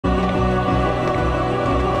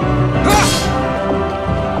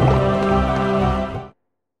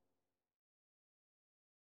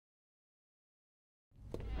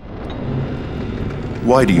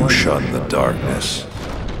Why do you shun the darkness?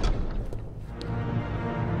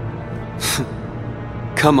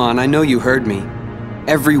 Come on, I know you heard me.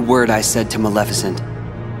 Every word I said to Maleficent.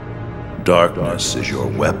 Darkness is your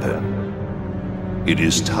weapon. It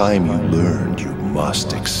is time you learned you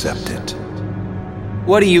must accept it.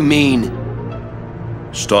 What do you mean?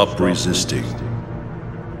 Stop resisting.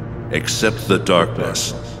 Accept the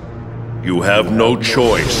darkness. You have no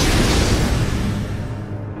choice.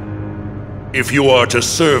 If you are to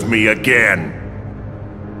serve me again.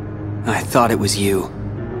 I thought it was you.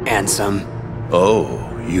 Ansem.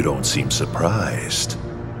 Oh, you don't seem surprised.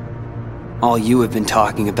 All you have been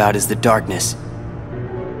talking about is the darkness.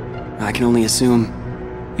 I can only assume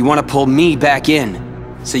you want to pull me back in,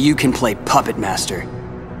 so you can play puppet master.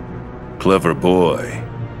 Clever boy.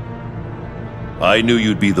 I knew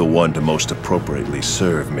you'd be the one to most appropriately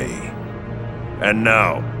serve me. And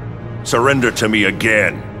now, surrender to me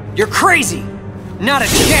again. You're crazy! Not a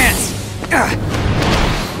chance!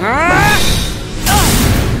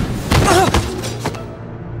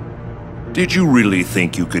 Did you really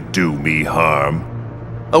think you could do me harm?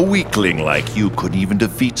 A weakling like you couldn't even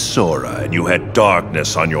defeat Sora, and you had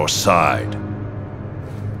darkness on your side.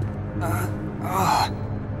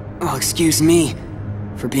 Oh, excuse me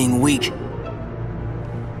for being weak.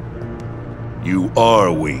 You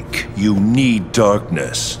are weak. You need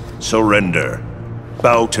darkness. Surrender.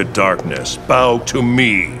 Bow to darkness. Bow to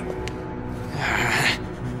me.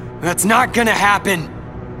 That's not gonna happen!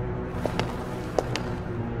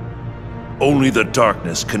 Only the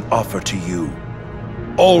darkness can offer to you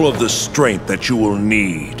all of the strength that you will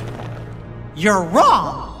need. You're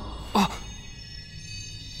wrong!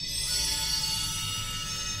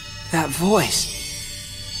 That voice.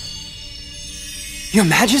 Your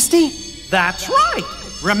Majesty? That's right!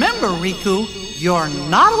 Remember, Riku, you're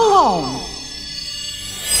not alone!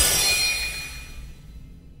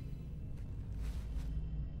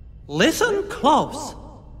 Listen close.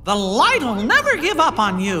 The light'll never give up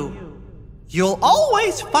on you. You'll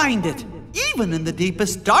always find it, even in the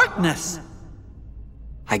deepest darkness.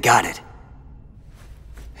 I got it.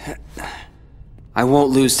 I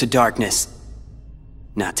won't lose to darkness.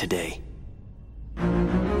 Not today.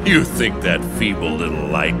 You think that feeble little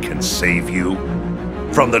light can save you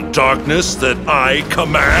from the darkness that I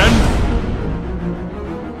command?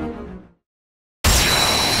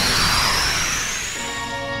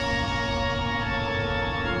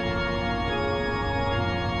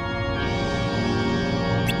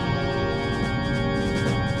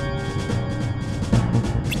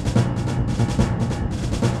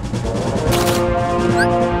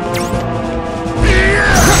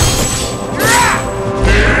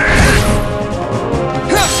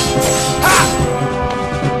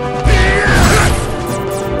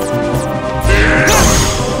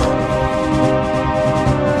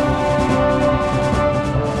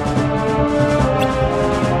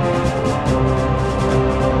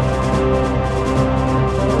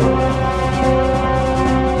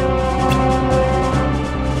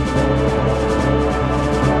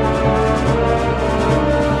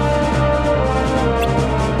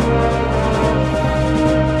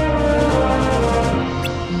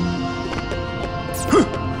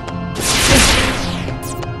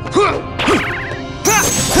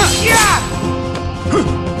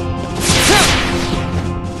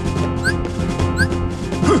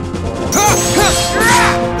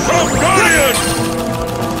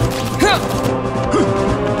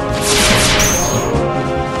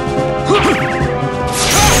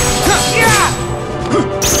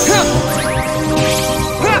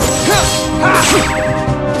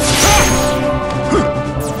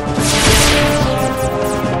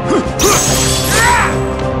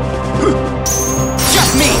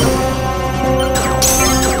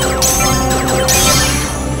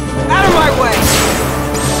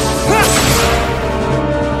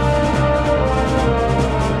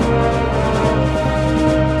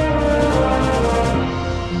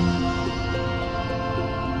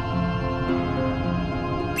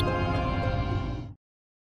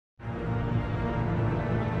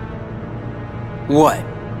 What?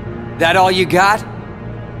 That all you got?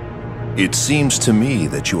 It seems to me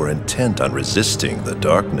that you are intent on resisting the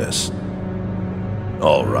darkness.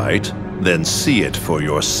 All right, then see it for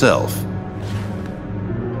yourself.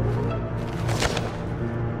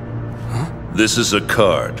 Huh? This is a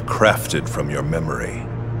card crafted from your memory.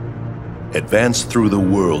 Advance through the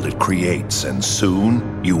world it creates, and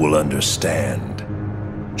soon you will understand.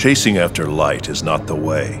 Chasing after light is not the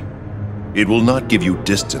way. It will not give you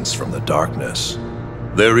distance from the darkness.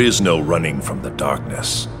 There is no running from the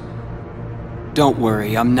darkness. Don't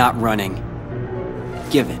worry, I'm not running.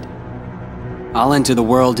 Give it. I'll enter the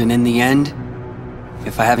world, and in the end,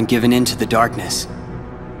 if I haven't given in to the darkness,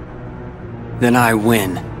 then I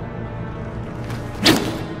win.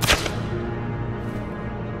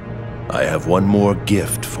 I have one more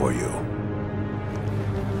gift for you.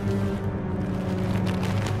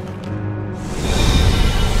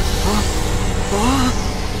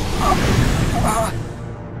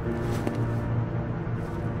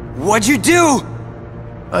 What'd you do?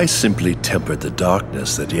 I simply tempered the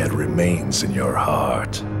darkness that yet remains in your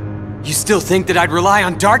heart. You still think that I'd rely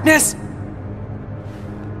on darkness?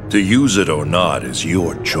 To use it or not is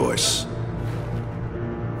your choice.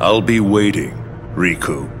 I'll be waiting,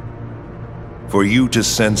 Riku, for you to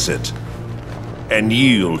sense it and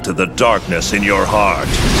yield to the darkness in your heart.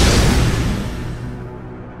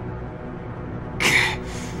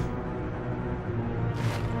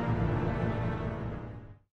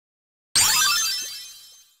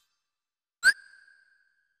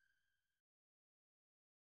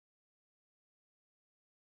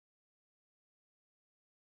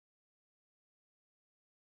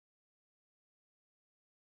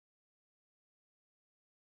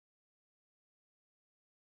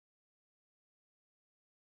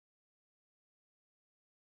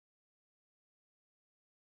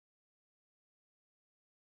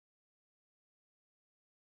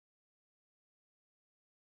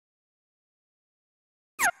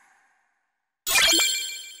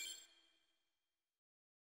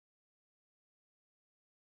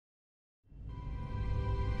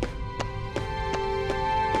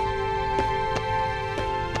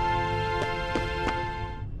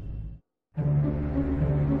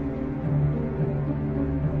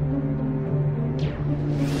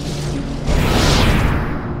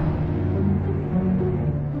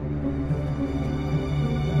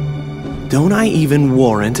 Don't I even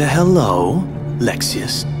warrant a hello,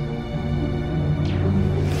 Lexius?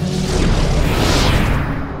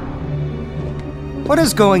 What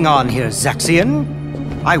is going on here,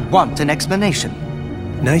 Zaxian? I want an explanation.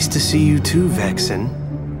 Nice to see you too, Vexen.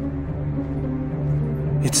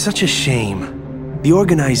 It's such a shame. The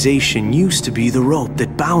organization used to be the rope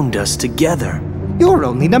that bound us together. You're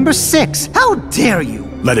only number 6. How dare you?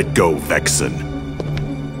 Let it go, Vexen.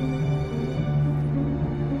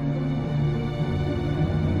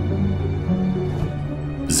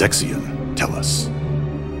 Zexion, tell us.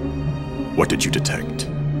 What did you detect?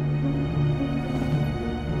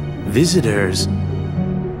 Visitors.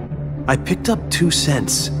 I picked up 2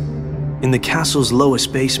 scents in the castle's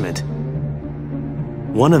lowest basement.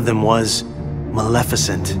 One of them was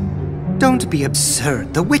Maleficent. Don't be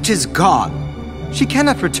absurd. The witch is gone. She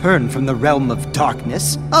cannot return from the realm of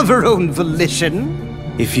darkness of her own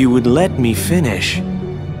volition. If you would let me finish.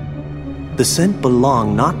 The scent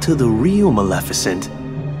belonged not to the real Maleficent,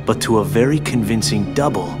 but to a very convincing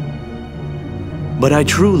double. But I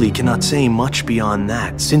truly cannot say much beyond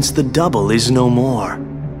that, since the double is no more.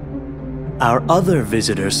 Our other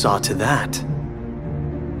visitor saw to that.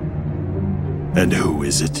 And who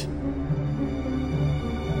is it?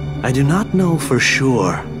 I do not know for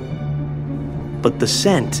sure, but the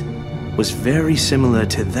scent was very similar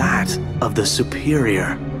to that of the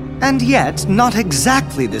Superior. And yet, not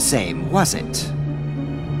exactly the same, was it?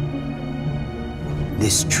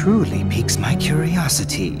 This truly piques my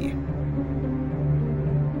curiosity.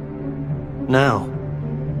 Now,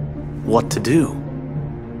 what to do?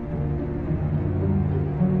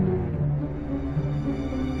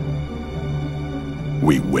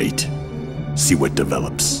 We wait. See what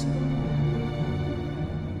develops.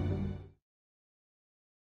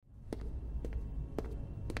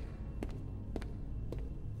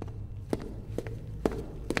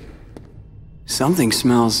 Something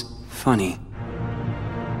smells funny.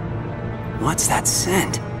 What's that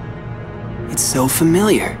scent? It's so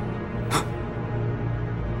familiar.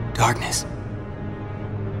 Darkness.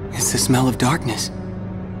 It's the smell of darkness.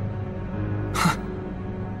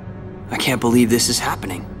 I can't believe this is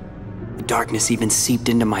happening. The darkness even seeped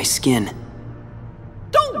into my skin.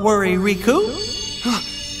 Don't worry, Riku.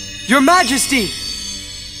 Your Majesty!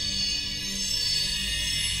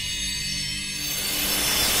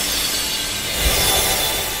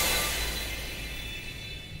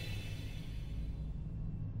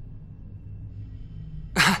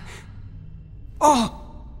 Oh!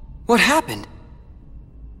 What happened?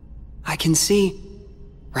 I can see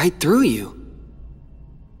right through you.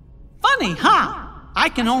 Funny, huh? I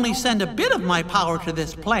can only send a bit of my power to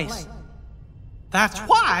this place. That's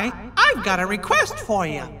why I've got a request for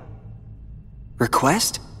you.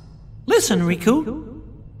 Request? Listen, Riku.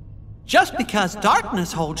 Just because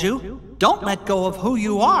darkness holds you, don't let go of who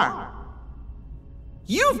you are.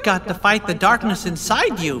 You've got to fight the darkness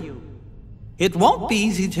inside you. It won't be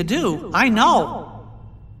easy to do, I know.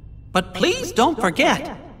 But please don't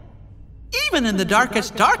forget, even in the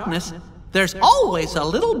darkest darkness, there's always a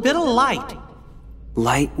little bit of light.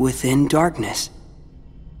 Light within darkness.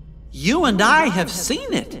 You and I have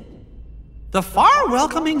seen it. The far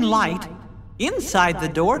welcoming light inside the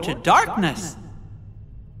door to darkness.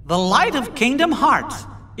 The light of Kingdom Hearts.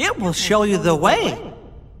 It will show you the way.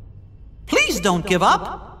 Please don't give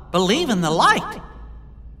up. Believe in the light.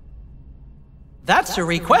 That's a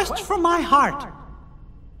request from my heart.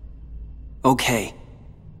 Okay.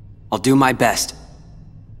 I'll do my best.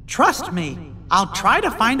 Trust me, I'll try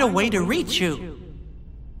to find a way to reach you.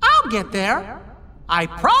 I'll get there. I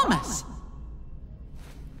promise.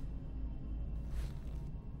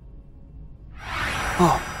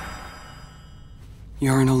 Oh.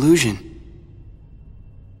 You're an illusion.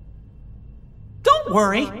 Don't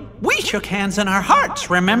worry. We shook hands in our hearts,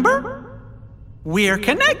 remember? We're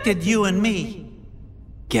connected, you and me.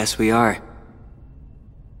 Guess we are.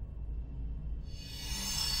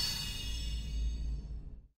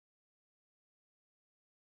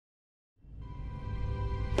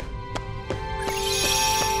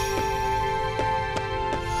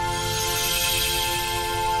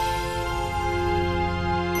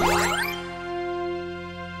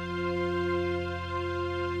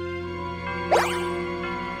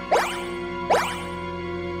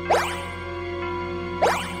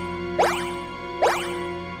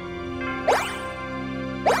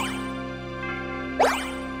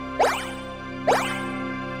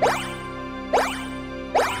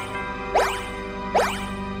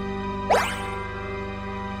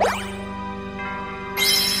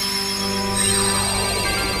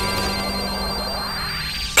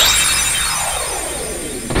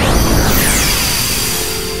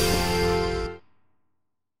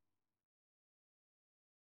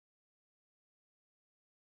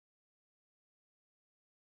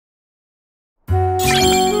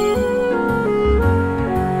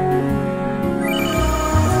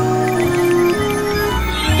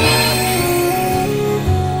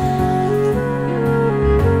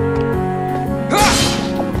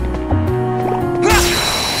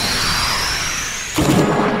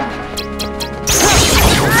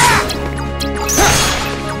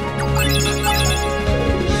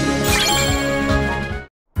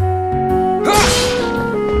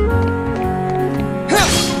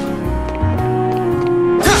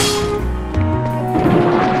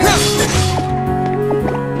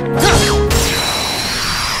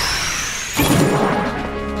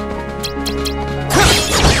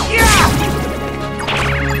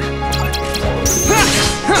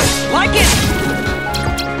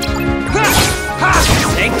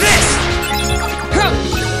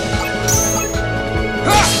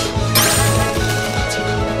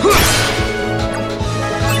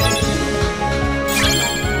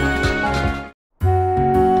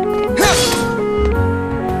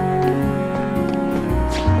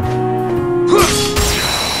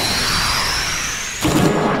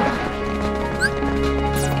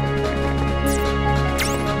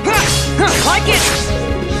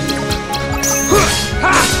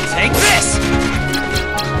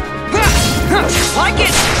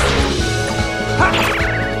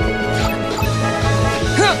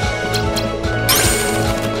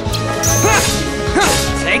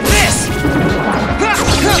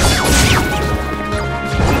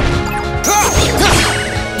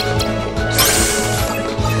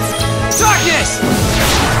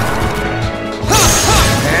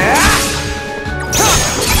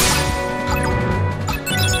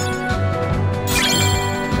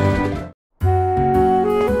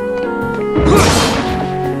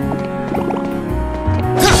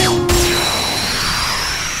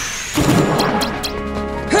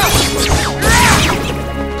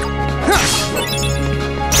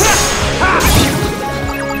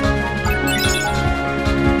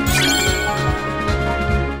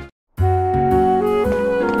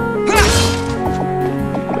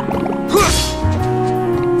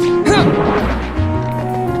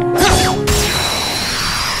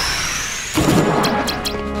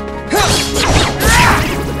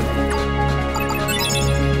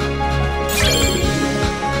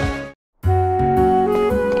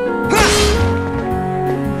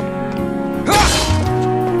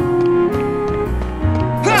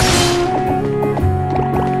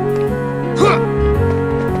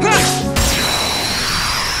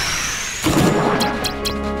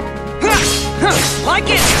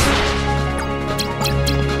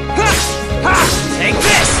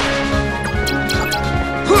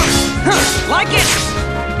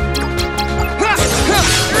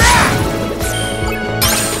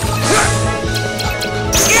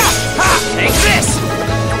 Take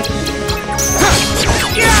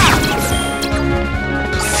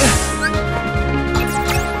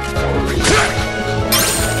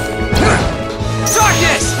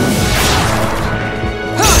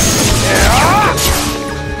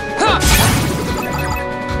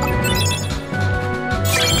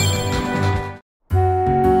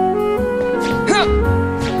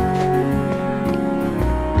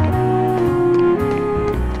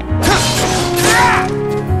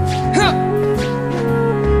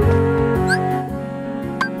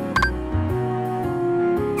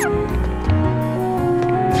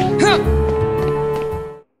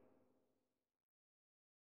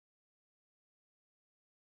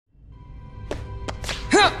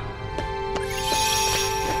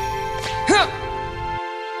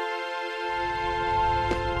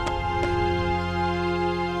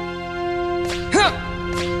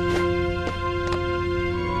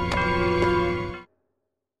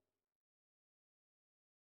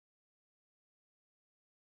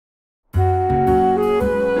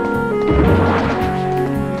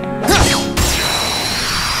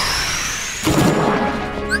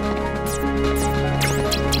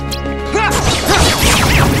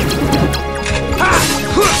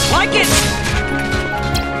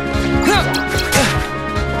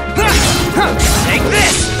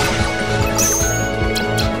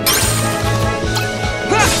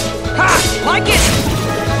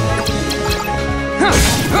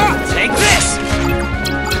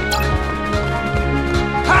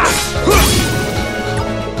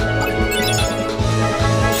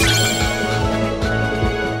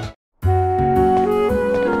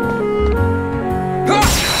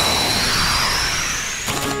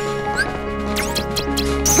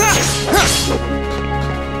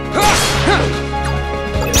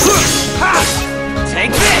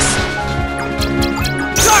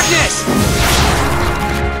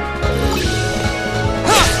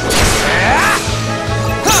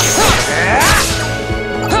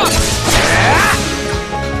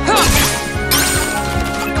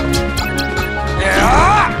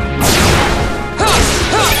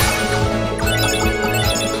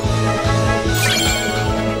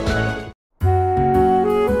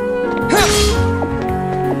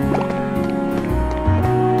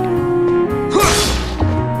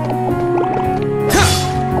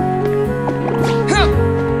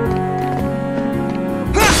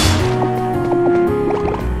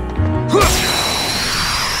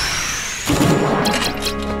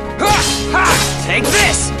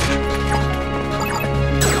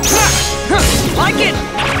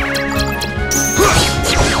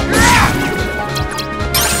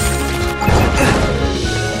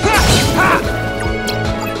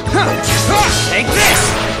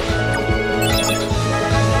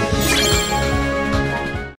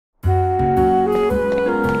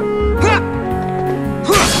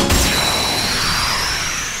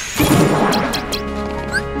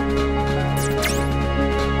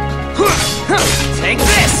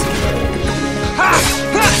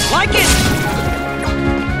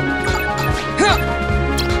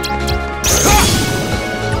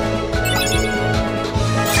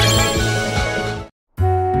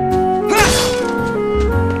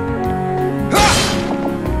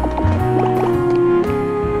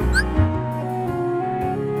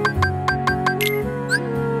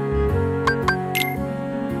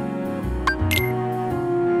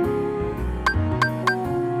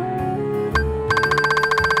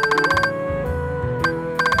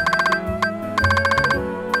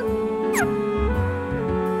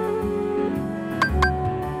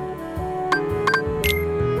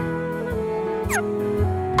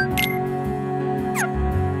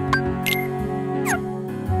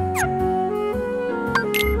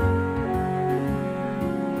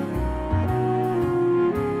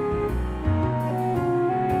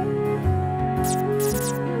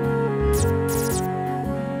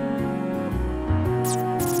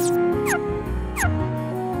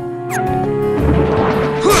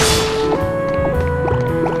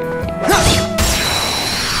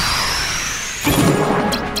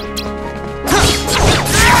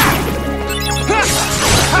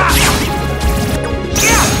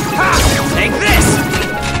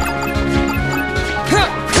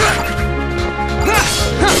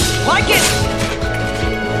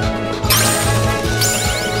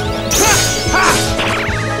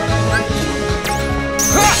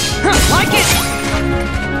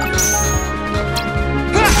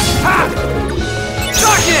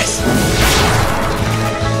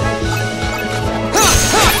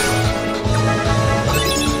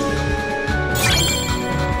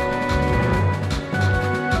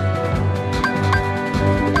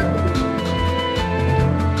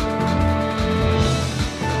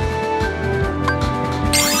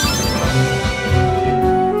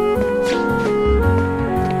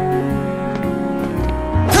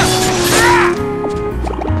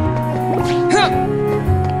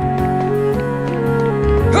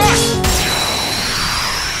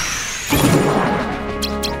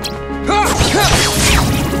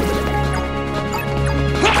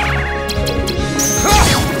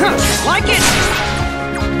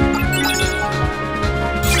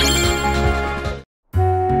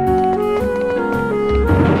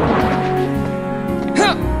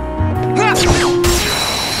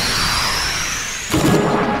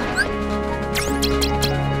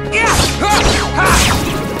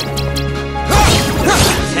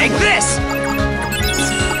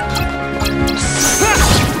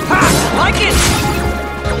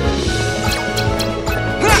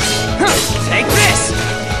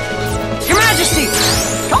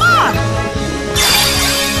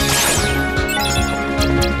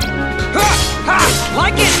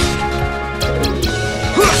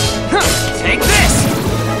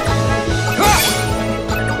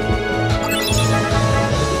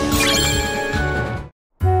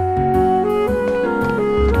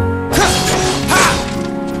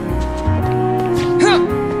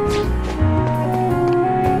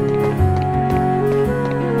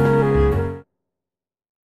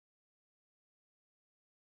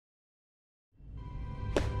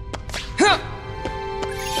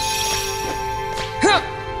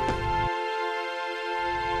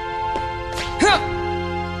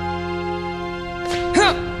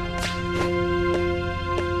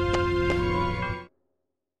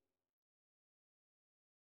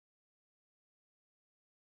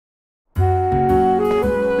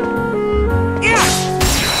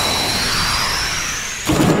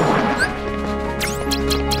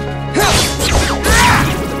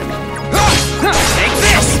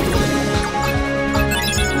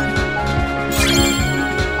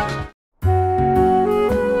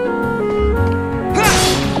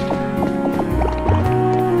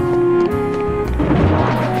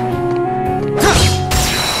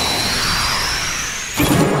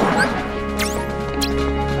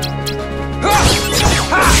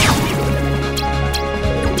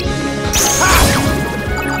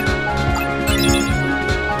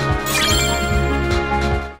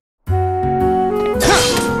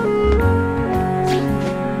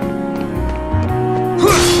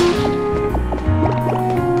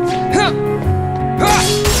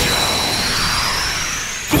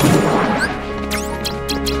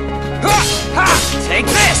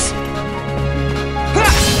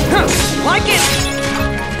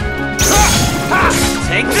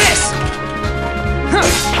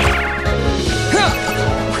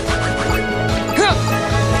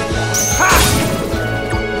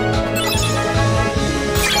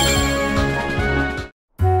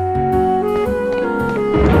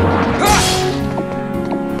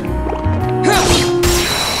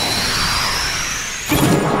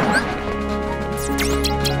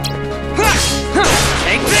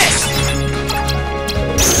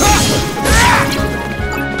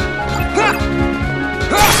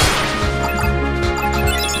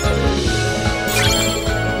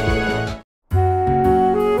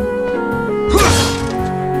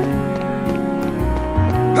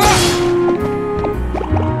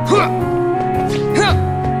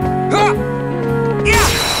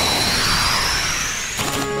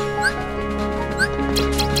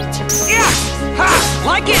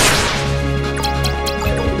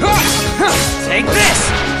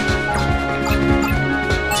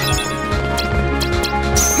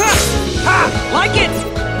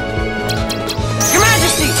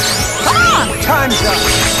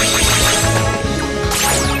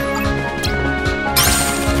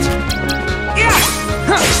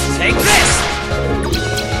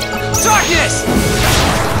Darkness!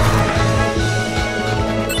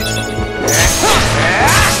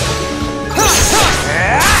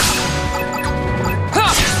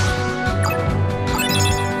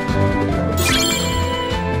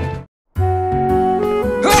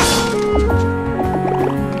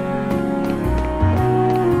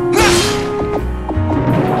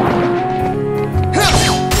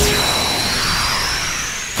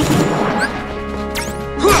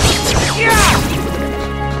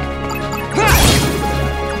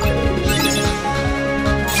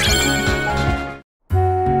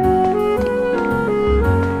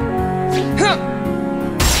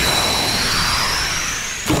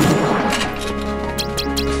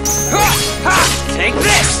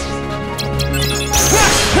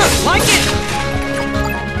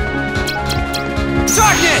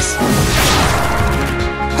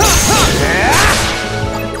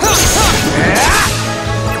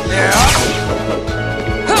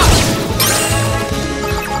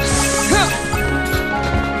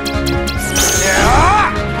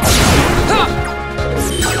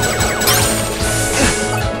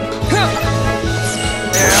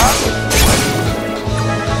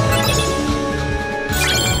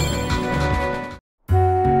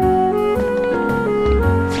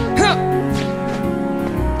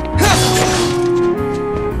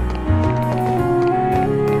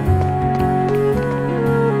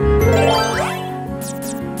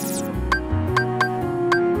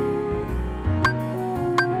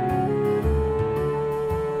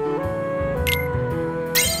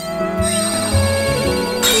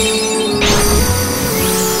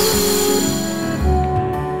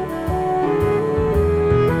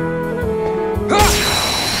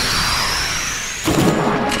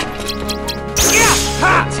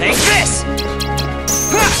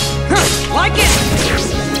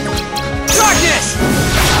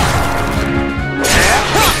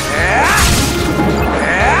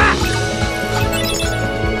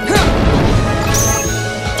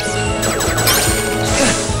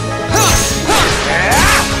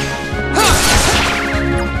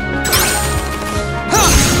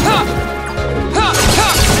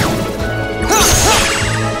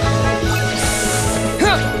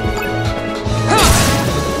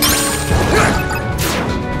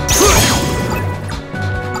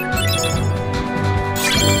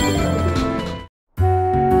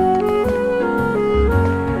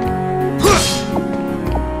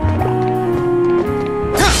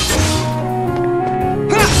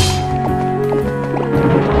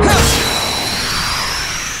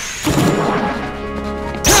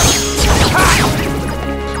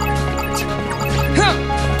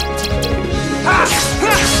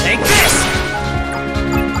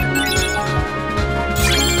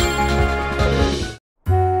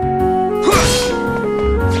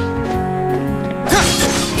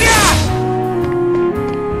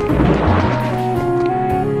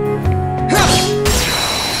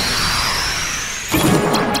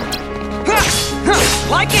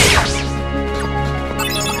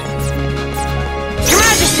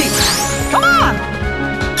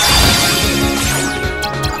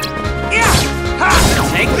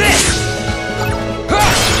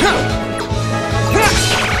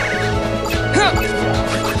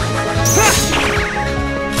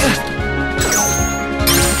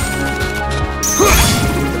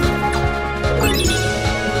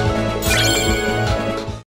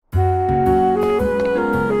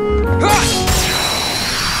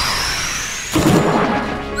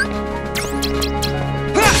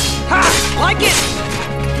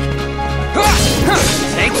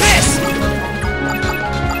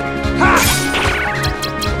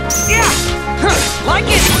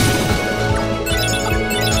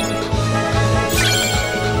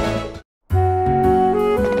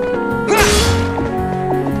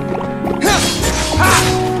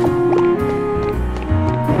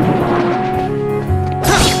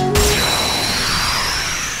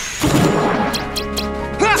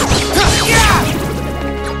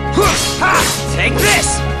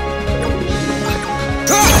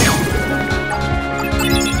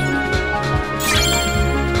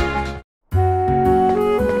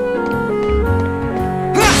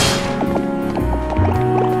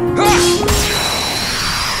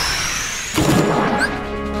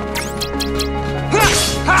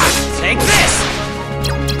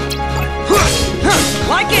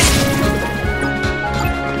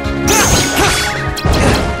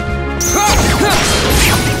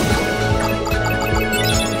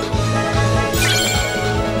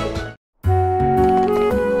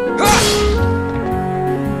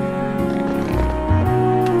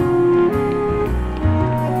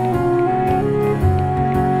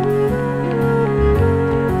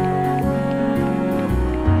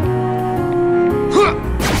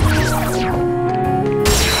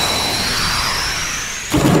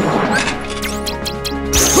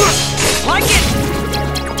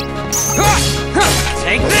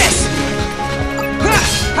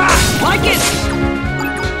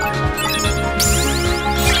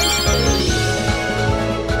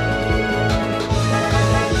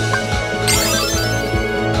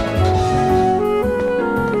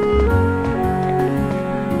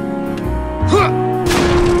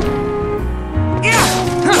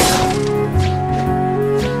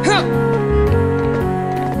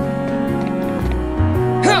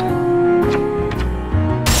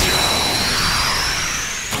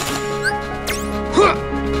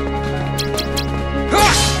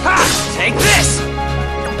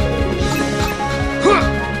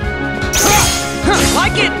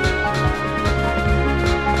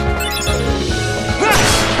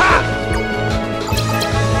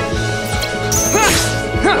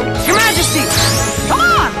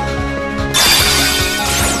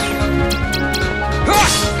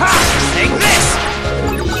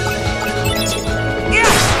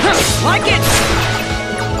 Like it!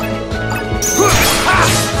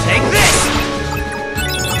 Take this!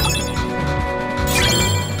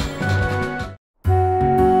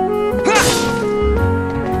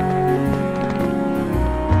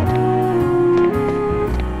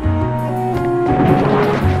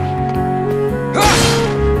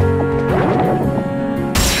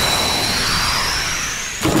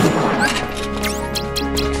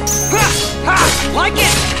 Like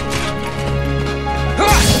it!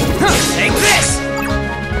 Take this!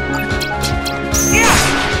 Yeah!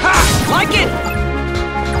 Like it!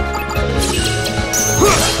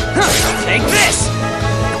 Take this!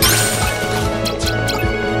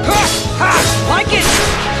 Like it!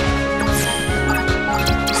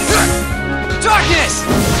 Darkness!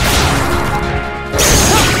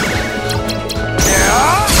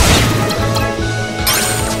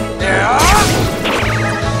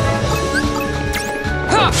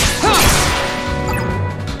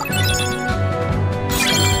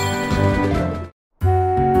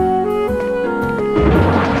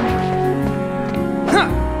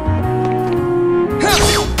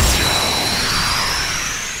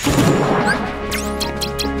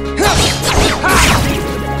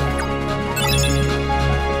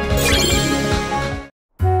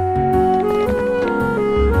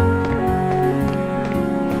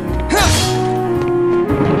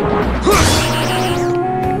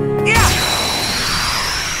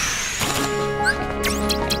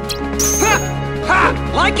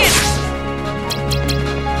 Like it!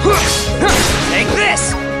 Take this!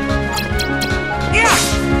 Yeah!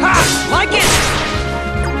 Like it!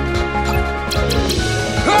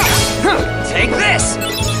 Take this!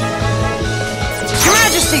 Your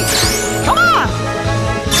Majesty! Come on!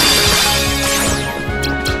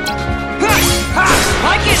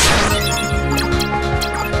 Like it!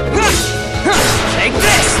 Take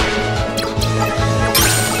this!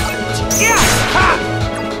 Yeah!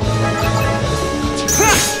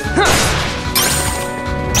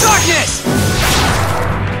 Darkness!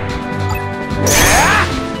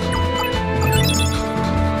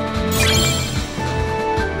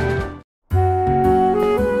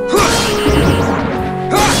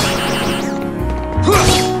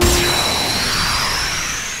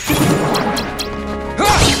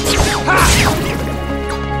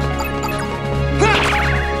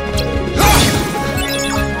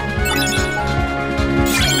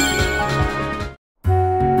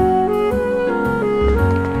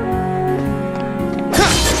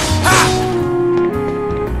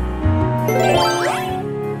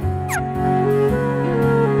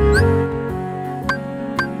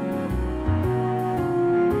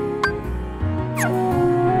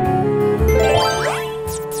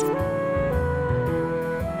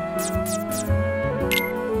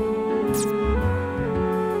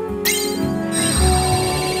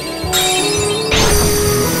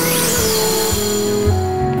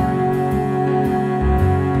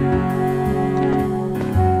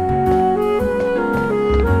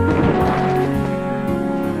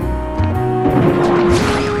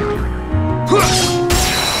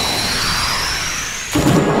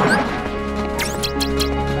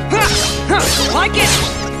 Like it!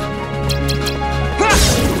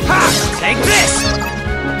 Take this!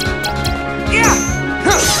 Yeah!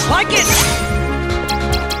 Like it!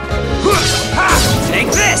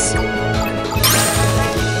 Take this!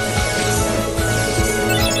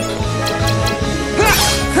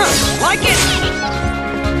 Like it!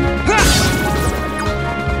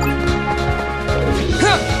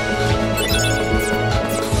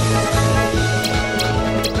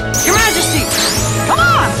 Your Majesty! Come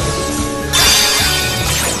on!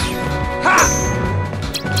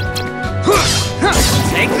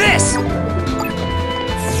 Take this!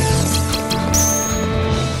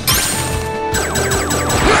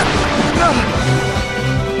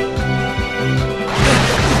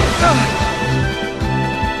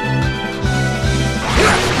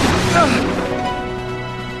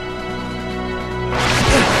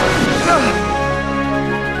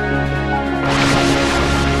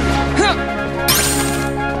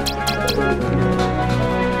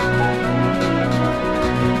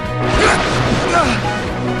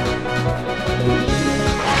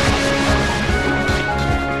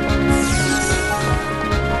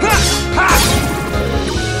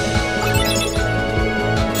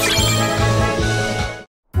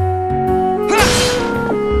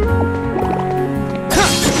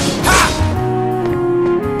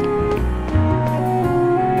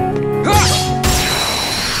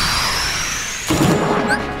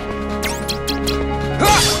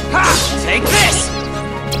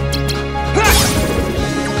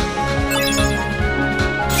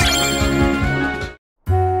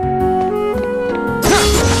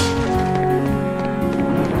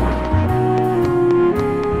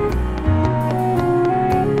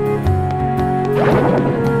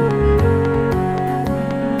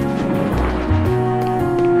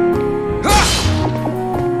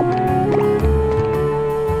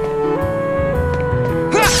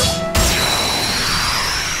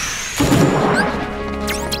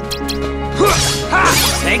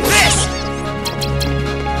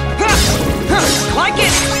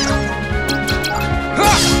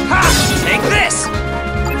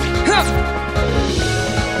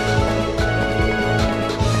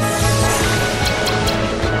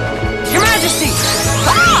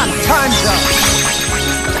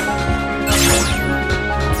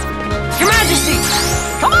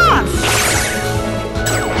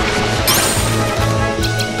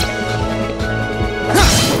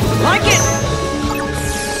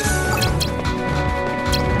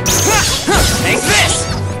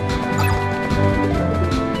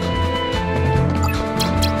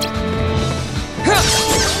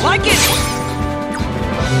 like it!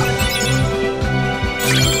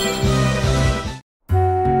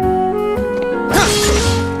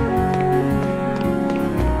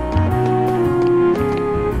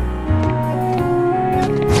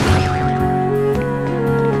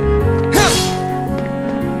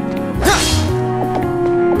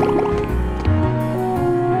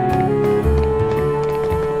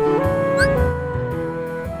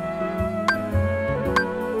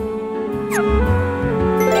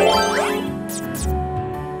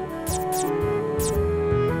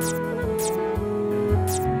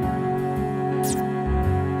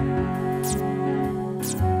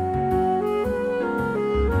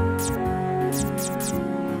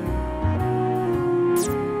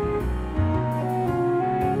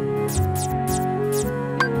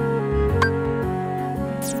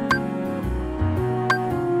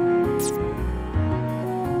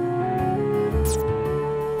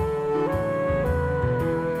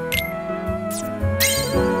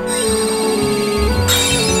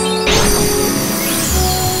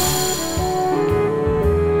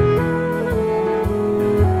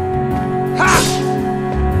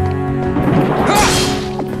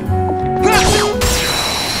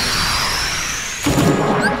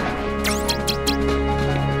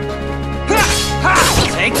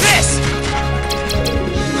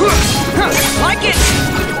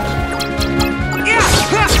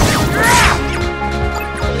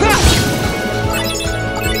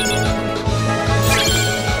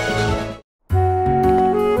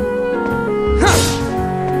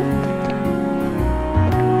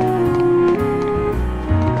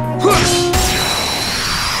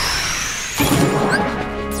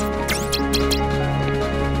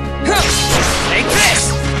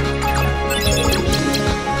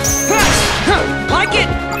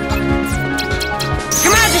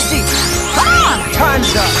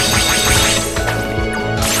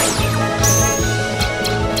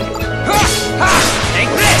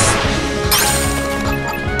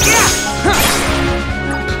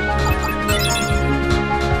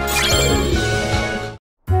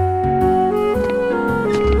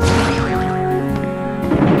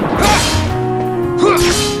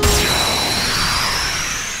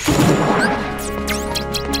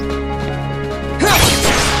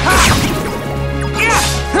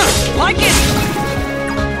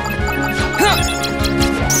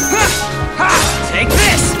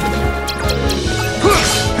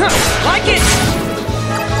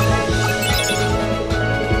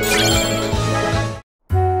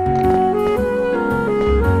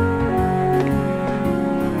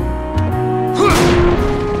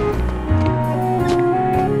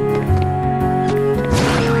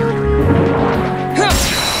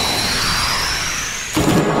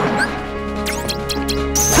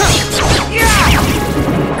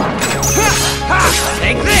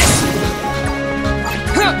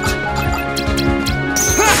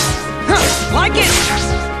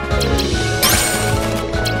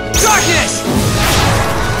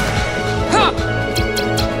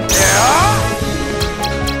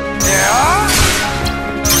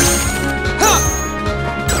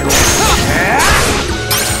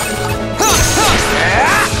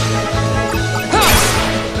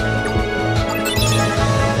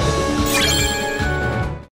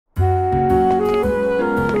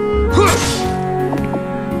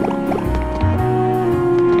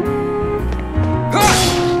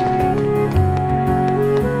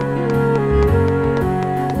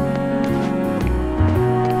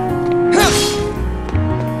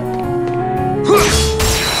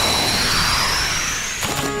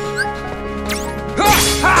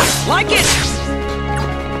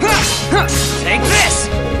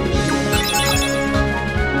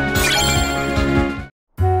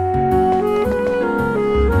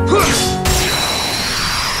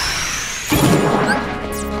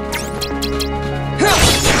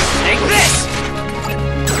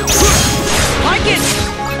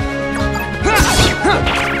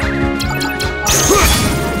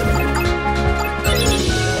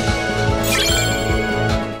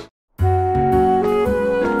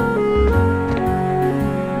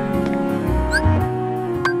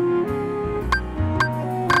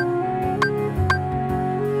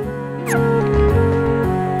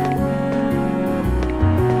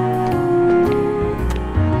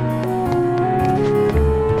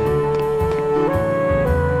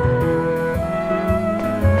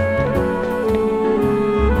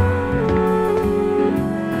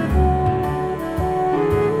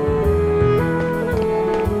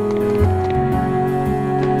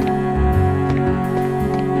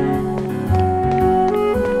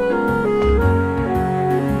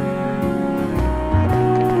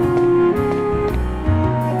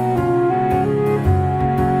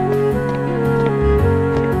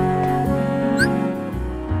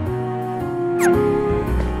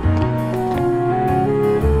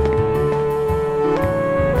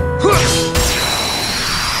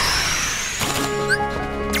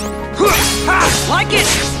 Like it!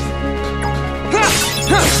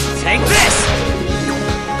 Take this!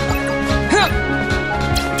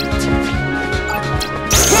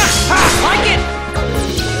 Like it!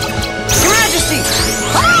 Your Majesty!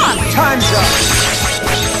 Time's up!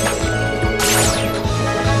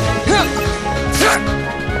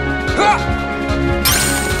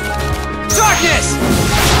 Darkness!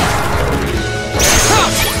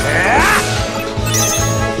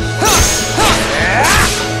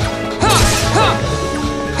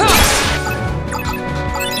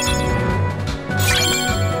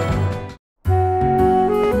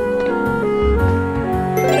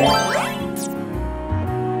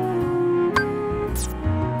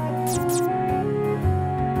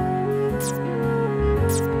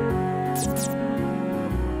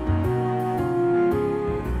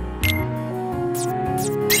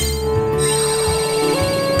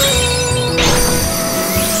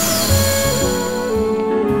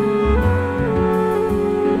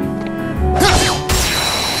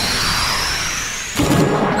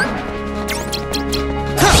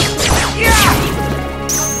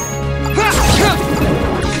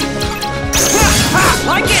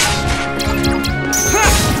 Like it!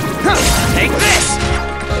 Take this!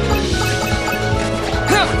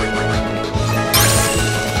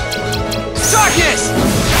 Darkness!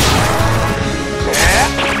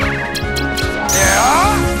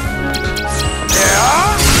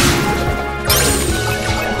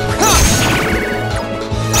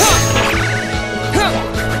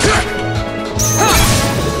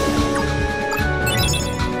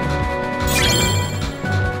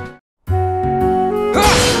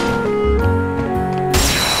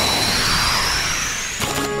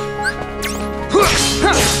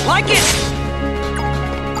 Like it!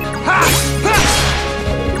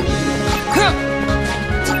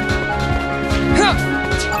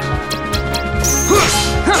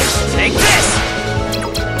 Take this!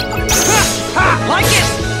 Like it!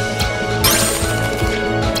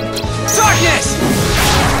 Darkness!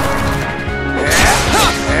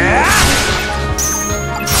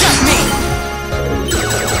 Just me!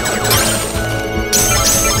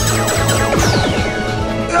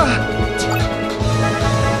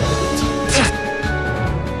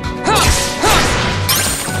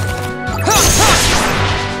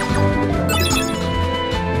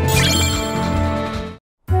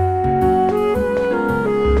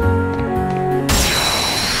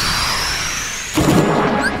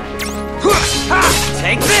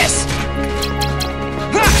 Take this!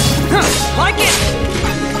 Like it!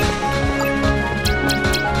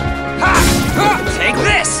 Take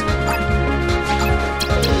this!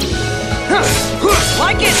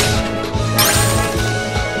 Like it!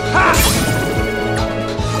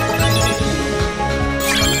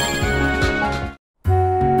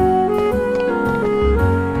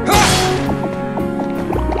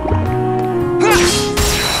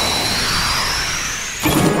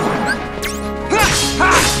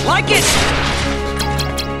 Like it!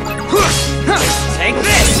 Take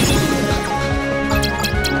this!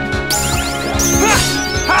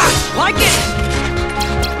 Like it!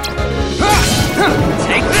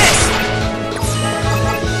 Take this!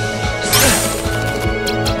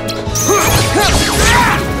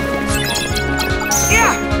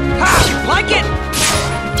 Yeah! Like it!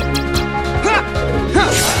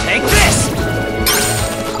 Take this!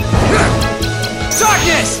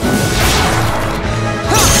 Darkness!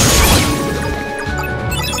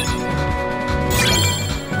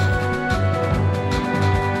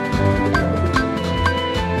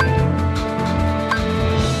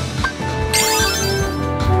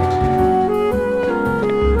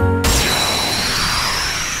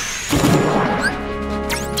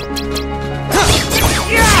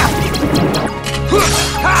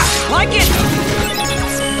 Like it!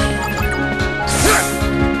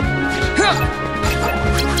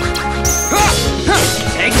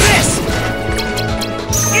 Take this!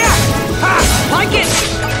 Like it!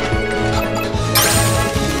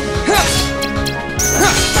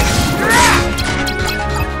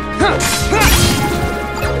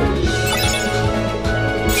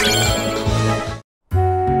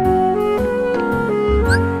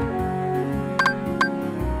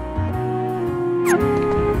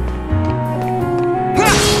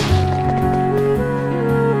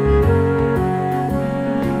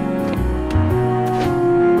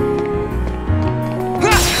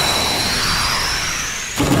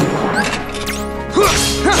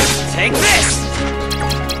 Take this!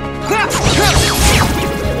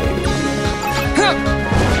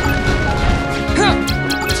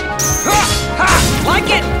 Like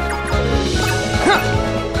it!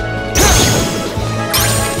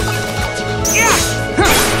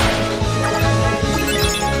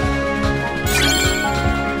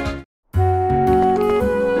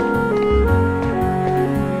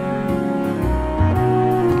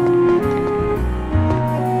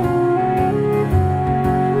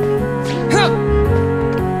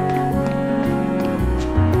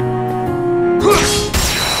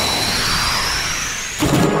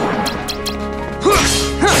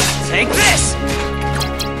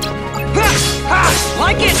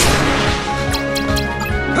 Like it!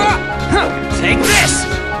 Take this!